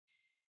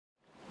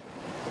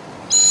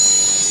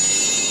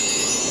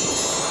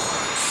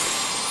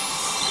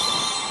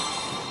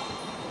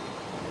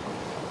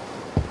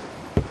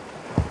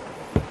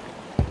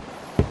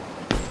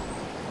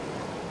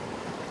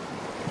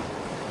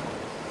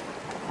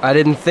I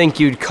didn't think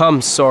you'd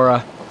come,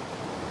 Sora.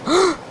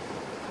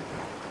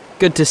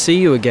 Good to see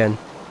you again.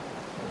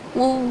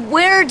 Well,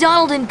 where are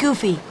Donald and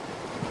Goofy?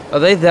 Are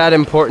they that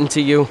important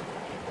to you?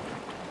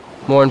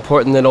 More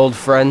important than old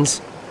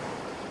friends?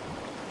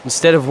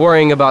 Instead of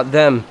worrying about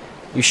them,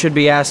 you should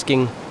be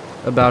asking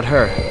about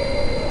her.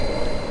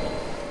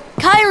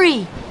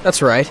 Kairi!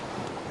 That's right.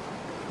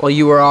 While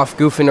you were off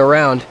goofing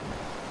around,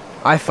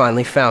 I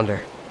finally found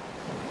her.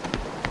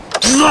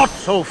 Not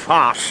so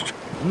fast!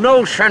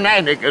 No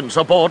shenanigans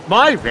aboard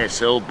my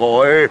vessel,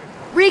 boy.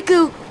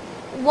 Riku,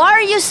 why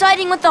are you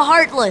siding with the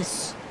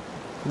Heartless?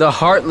 The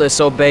Heartless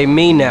obey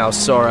me now,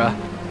 Sora.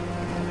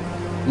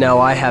 Now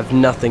I have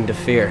nothing to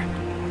fear.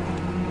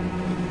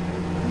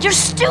 You're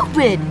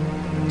stupid!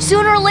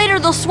 Sooner or later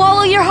they'll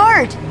swallow your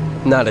heart!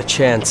 Not a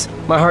chance.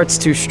 My heart's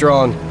too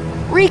strong.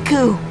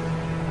 Riku!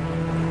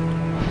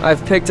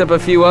 I've picked up a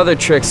few other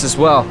tricks as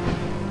well.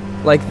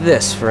 Like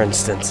this, for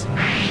instance.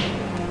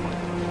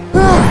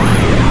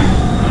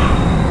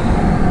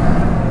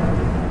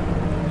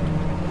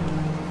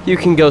 You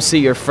can go see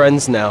your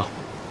friends now.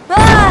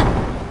 Ah!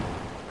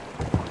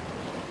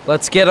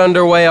 Let's get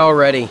underway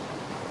already.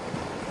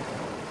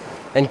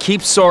 And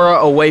keep Sora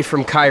away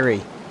from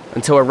Kairi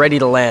until we're ready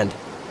to land.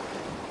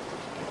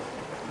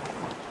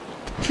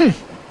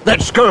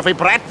 That scurvy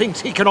brat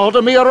thinks he can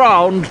order me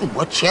around.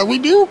 What shall we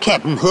do,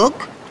 Captain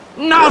Hook?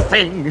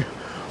 Nothing!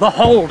 The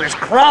hold is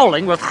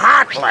crawling with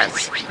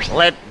Heartless.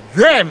 Let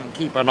them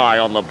keep an eye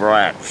on the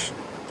brats.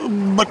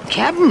 But,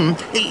 Captain,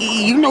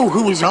 you know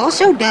who is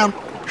also down...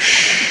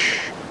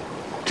 Shh!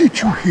 Did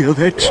you hear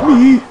that,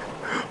 Smee?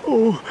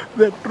 Oh,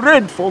 that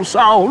dreadful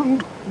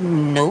sound.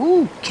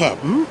 No,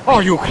 Captain.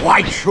 Are you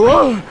quite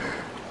sure?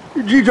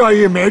 Did I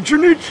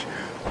imagine it?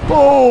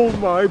 Oh,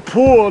 my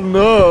poor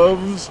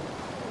nerves.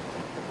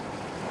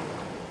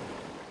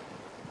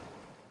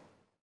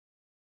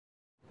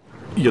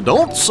 You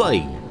don't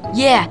say.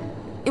 Yeah,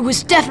 it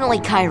was definitely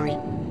Kairi.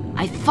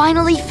 I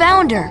finally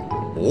found her.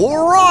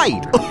 All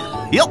right.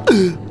 Yep.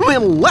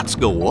 Then let's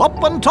go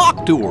up and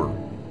talk to her.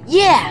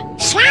 Yeah.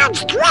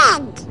 Sounds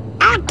good.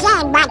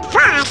 Okay, but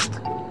first,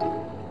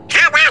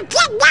 how about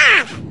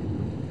dinner?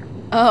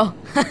 Oh,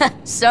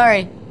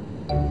 sorry.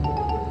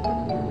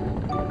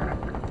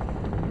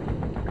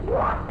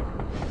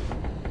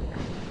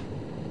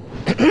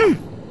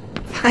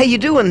 How you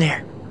doing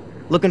there?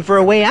 Looking for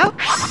a way out?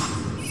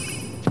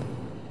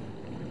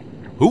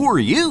 Who are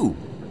you?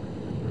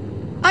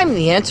 I'm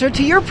the answer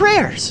to your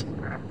prayers.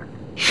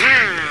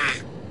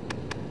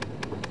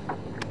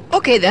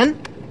 Okay then.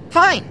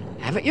 Fine.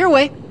 Have it your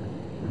way.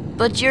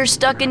 But you're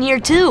stuck in here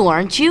too,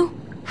 aren't you?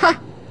 Huh.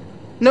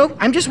 Nope,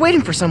 I'm just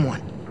waiting for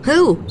someone.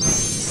 Who?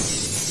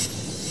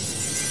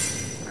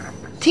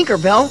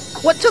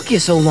 Tinkerbell, what took you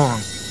so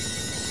long?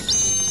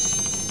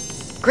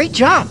 Great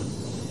job.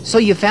 So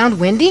you found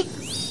Wendy?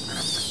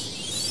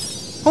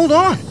 Hold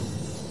on.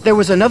 There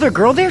was another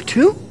girl there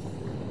too?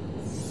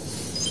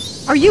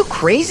 Are you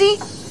crazy?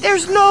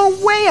 There's no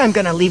way I'm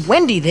gonna leave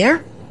Wendy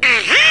there.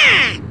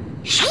 Aha!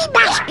 She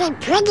must be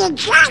pretty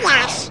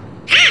jealous.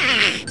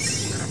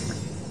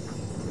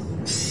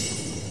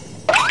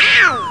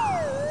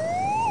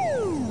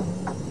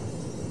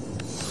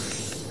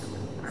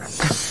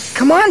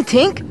 Come on,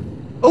 Tink.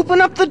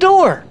 Open up the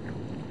door.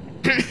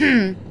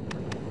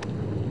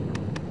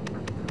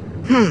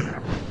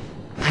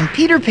 I'm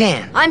Peter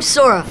Pan. I'm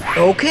Sora.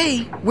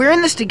 Okay, we're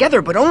in this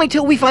together, but only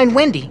till we find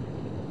Wendy.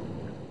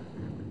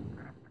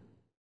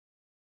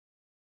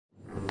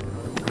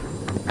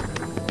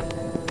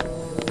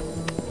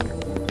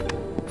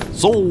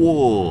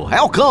 So,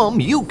 how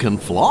come you can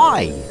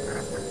fly?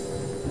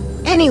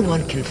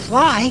 Anyone can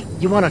fly.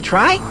 You want to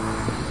try?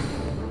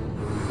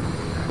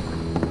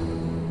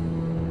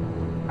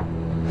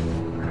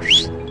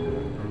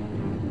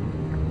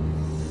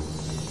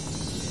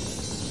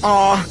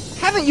 Aw,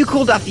 haven't you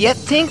cooled off yet,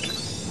 Tink?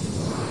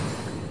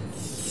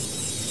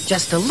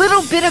 Just a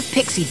little bit of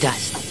pixie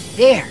dust.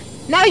 There,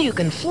 now you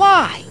can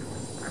fly.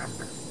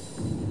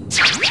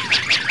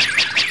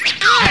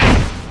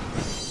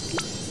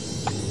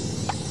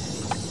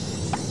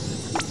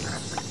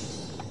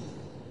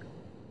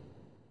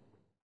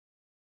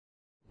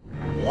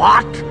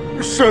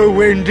 What? So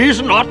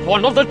Wendy's not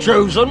one of the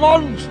chosen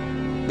ones?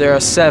 There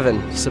are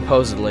 7,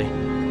 supposedly.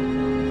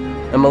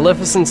 And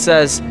Maleficent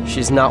says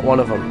she's not one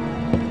of them.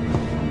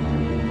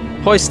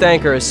 Hoist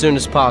anchor as soon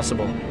as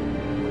possible.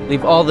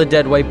 Leave all the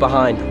dead weight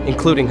behind,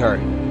 including her.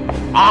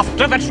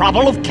 After the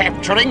trouble of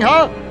capturing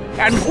her?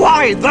 And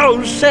why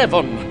those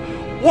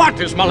 7? What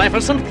is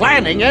Maleficent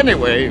planning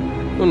anyway?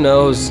 Who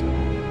knows?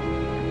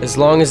 As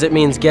long as it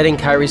means getting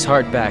Kairi's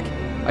heart back,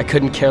 I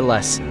couldn't care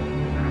less.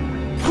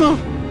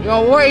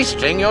 You're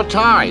wasting your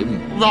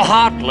time. The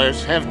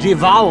Heartless have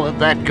devoured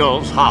that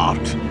girl's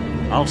heart.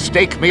 I'll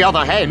stake me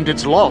other hand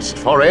it's lost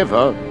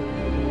forever.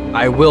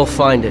 I will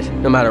find it,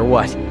 no matter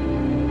what.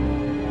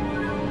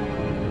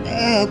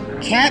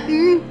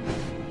 Captain?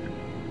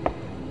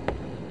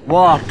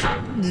 What?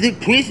 The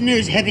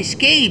prisoners have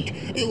escaped.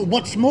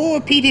 What's more,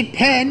 Peter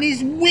Pan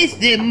is with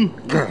them.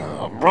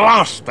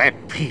 Blast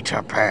that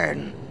Peter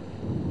Pan.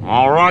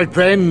 All right,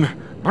 then.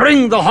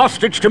 Bring the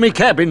hostage to me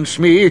cabin,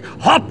 Smee.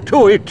 Hop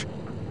to it.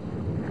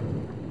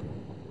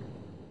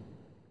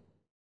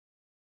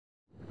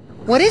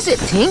 What is it,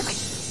 Tink?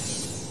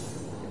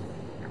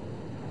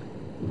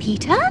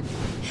 Peter?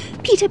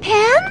 Peter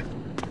Pan?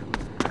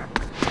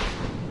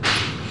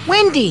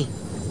 Wendy!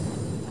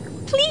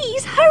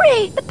 Please,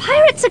 hurry! The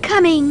pirates are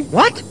coming!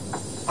 What?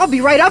 I'll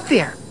be right up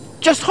there.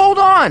 Just hold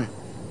on.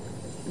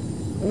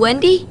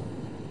 Wendy?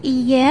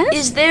 Yes?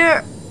 Is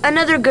there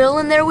another girl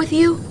in there with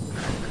you?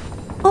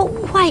 Oh,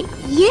 why,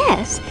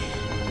 yes.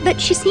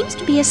 But she seems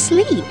to be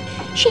asleep.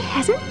 She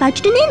hasn't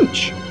budged an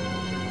inch.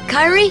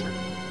 Kyrie?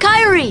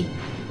 Kyrie!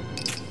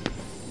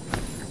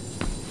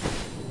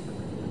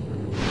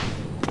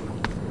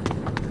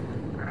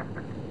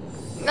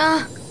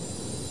 Oh!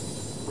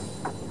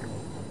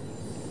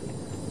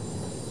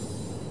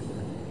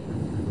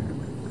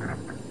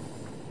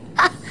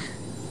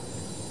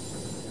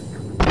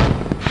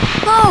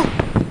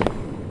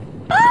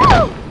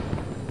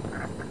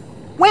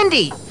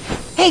 Wendy!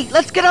 Hey,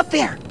 let's get up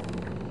there.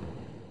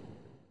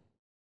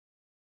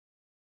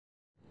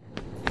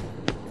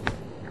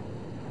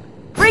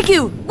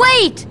 Riku,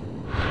 wait!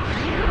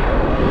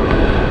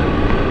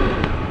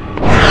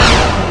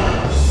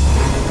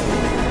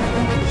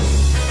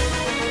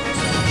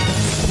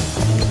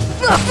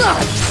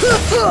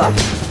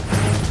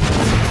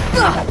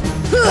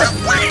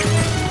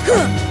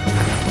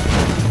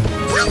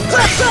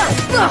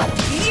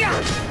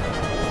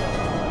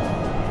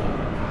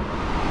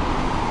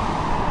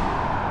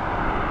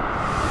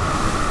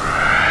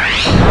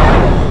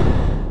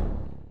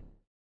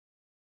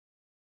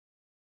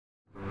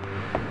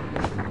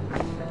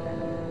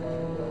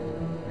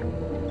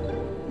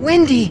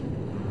 Wendy!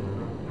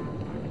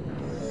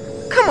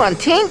 Come on,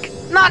 Tink!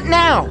 Not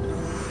now!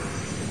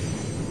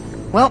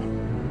 Well,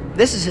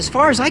 this is as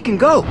far as I can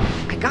go.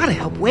 I gotta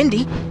help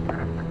Wendy.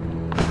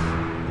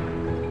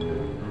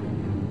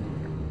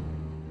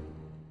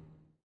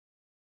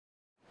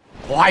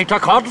 Quite a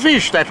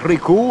codfish, that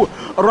Riku.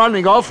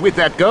 Running off with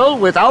that girl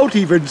without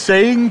even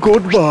saying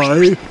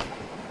goodbye.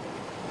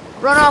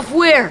 Run off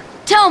where?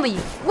 Tell me,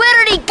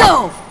 where did he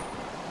go?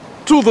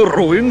 To the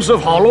ruins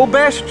of Hollow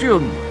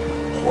Bastion,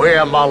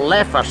 where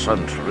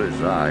Maleficent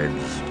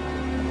resides.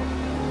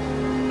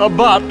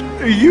 But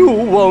you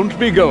won't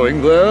be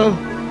going there.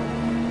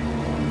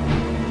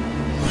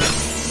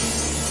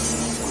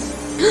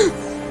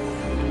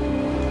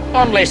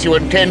 Unless you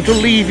intend to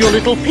leave your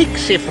little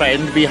pixie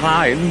friend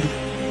behind.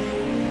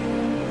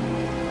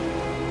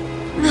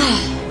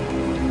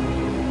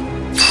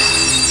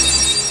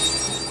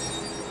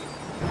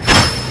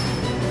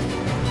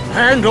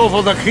 Hand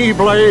over the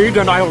Keyblade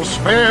and I'll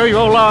spare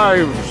your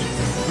lives.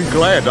 Be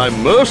glad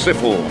I'm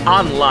merciful,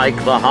 unlike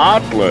the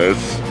Heartless.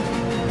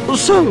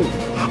 So,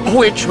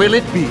 which will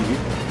it be?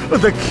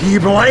 The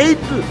Keyblade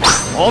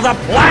or the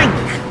plank?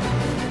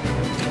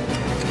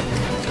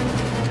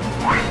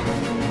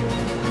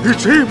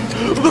 It's him,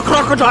 the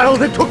crocodile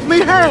that took me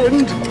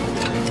hand.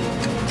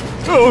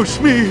 Oh,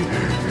 Smee,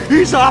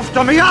 he's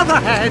after me other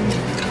hand.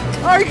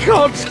 I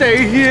can't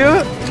stay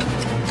here.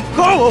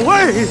 Go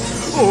away.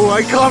 Oh,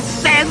 I can't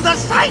stand the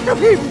sight of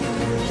him.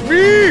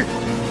 Smee,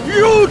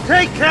 you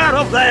take care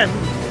of them.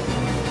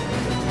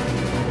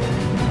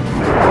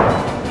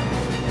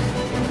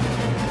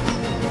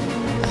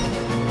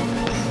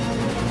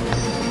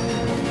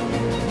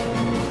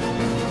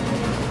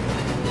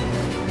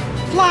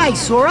 Fly,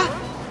 Sora!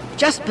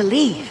 Just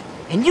believe,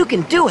 and you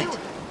can do it!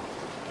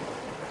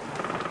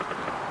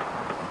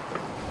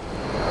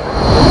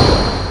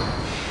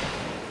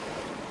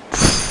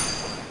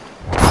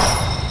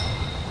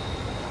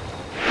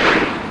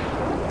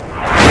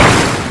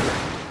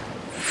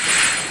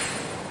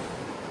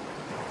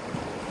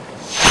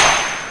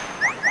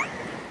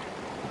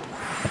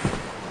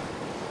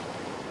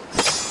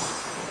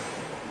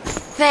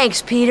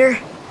 Thanks, Peter.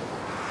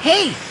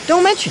 Hey,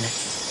 don't mention it.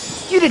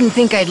 You didn't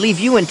think I'd leave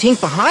you and Tink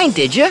behind,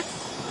 did you?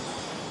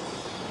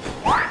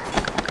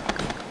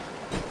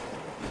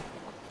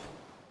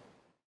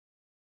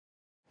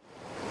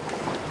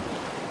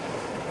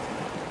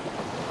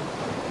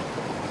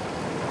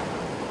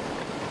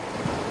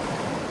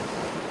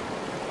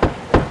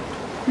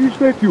 Is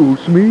that you,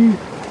 Smee?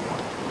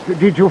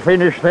 Did you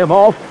finish them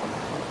off?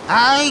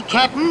 Aye,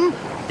 Captain.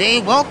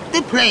 They walked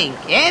the plank,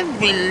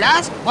 every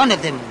last one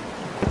of them.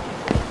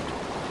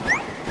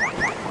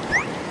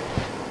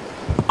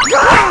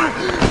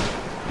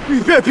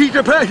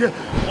 Peter Pan!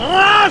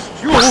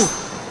 Lost you!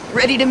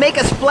 Ready to make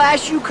a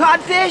splash, you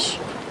codfish?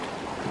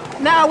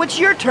 Now it's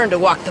your turn to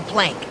walk the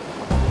plank.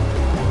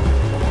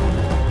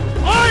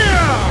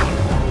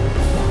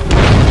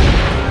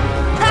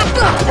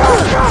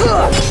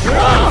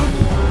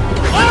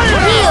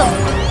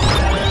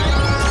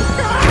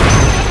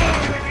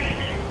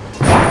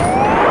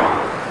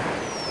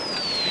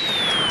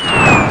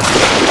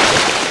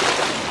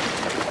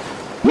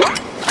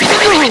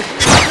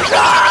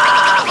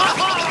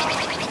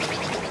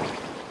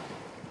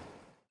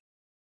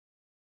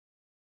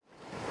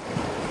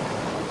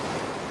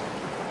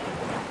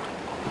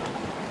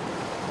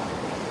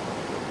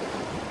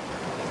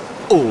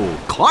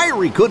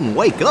 Kyrie couldn't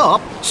wake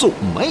up, so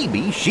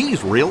maybe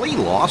she's really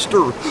lost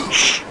her...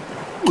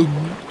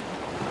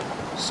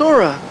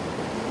 Sora,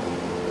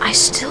 I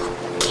still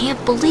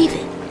can't believe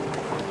it.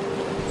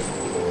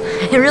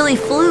 I really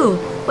flew.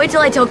 Wait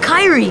till I tell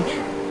Kyrie.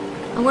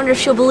 I wonder if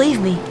she'll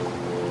believe me.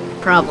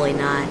 Probably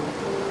not.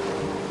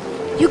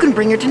 you can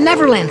bring her to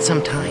Neverland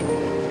sometime.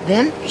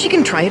 Then she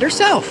can try it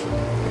herself.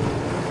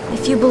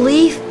 If you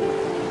believe,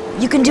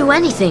 you can do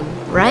anything,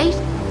 right?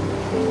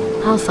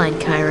 I'll find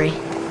Kyrie.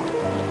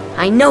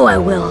 I know I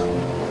will.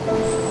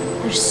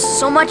 There's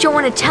so much I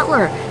want to tell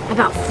her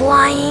about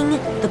flying,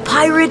 the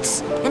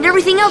pirates, and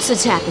everything else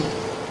that's happened.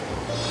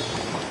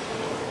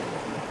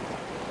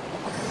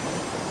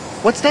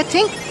 What's that,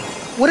 Tink?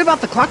 What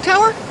about the clock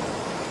tower?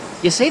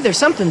 You say there's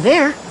something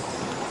there.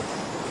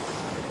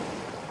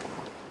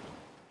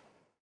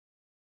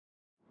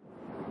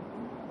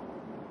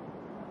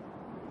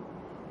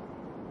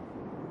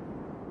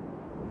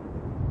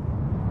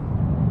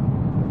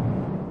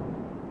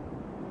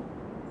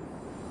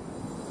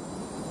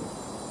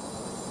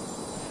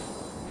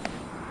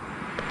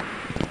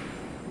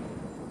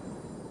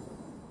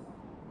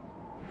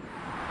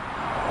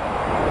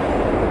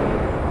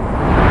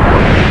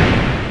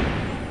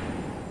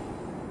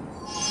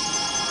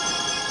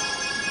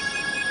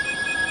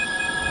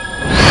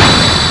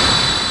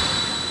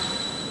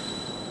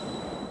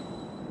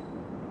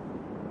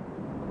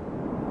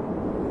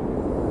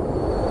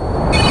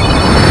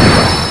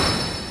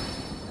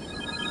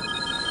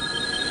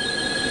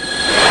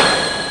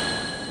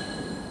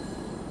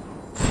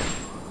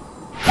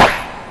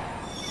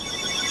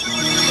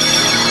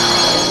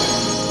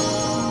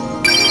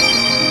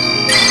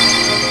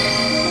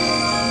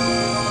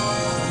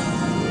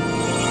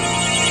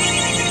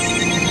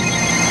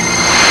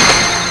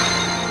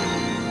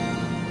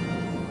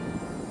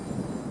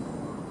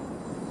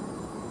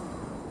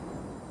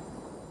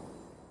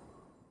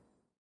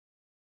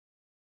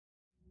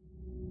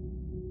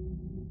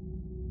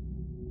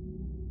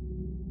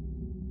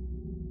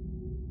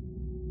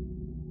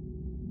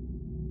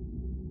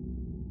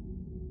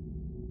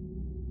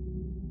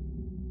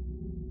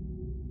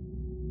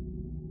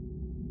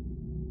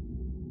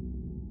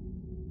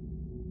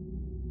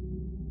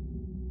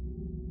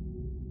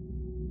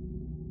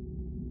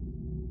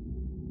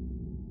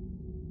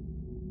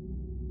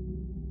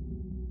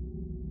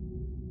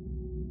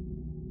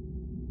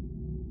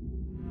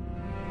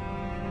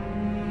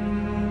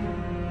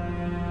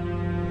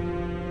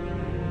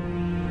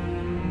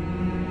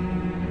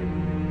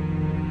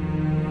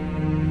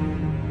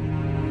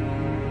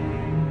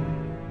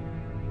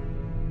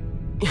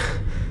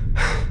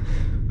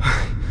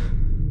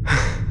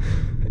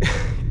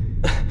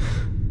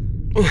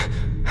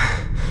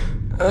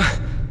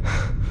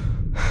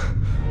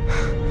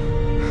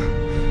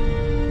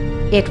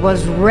 It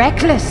was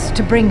reckless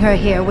to bring her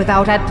here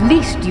without at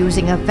least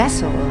using a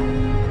vessel.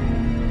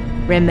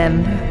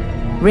 Remember,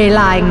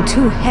 relying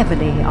too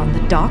heavily on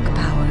the dark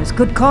powers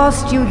could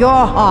cost you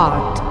your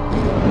heart.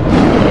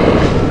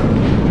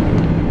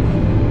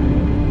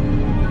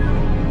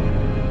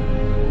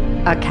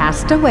 A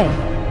castaway.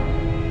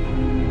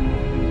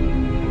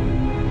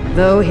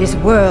 Though his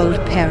world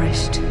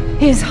perished,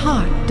 his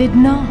heart did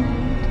not.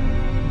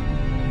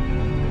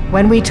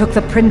 When we took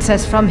the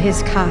princess from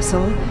his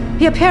castle,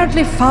 he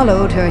apparently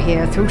followed her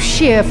here through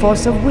sheer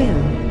force of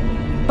will.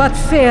 But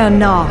fear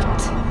not.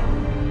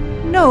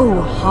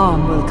 No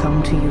harm will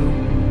come to you.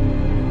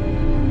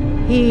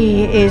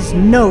 He is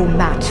no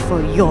match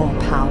for your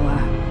power.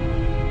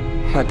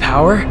 My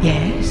power?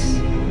 Yes,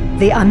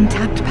 the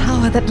untapped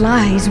power that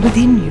lies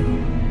within you.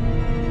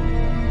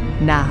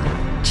 Now,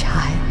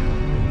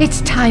 child,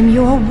 it's time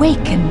you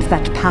awakened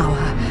that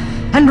power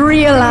and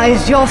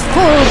realized your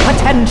full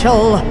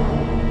potential.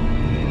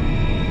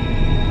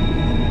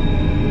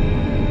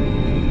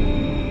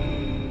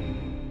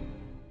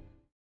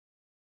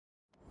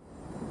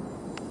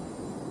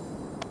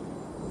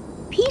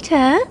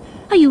 Peter,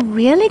 are you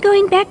really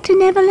going back to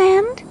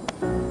Neverland?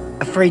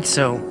 Afraid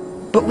so.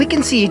 But we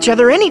can see each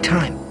other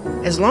anytime.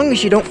 As long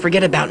as you don't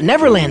forget about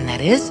Neverland,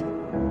 that is.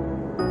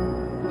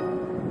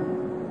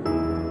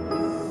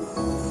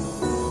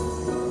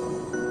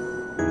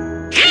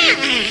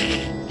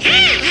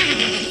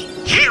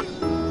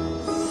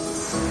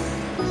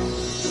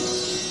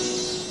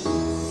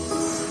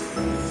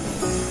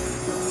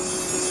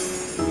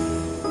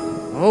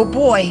 Oh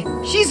boy,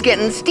 she's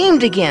getting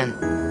steamed again.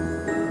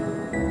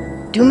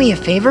 Do me a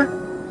favor?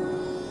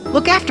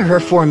 Look after her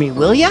for me,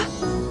 will ya?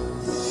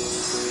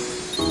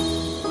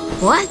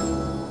 What?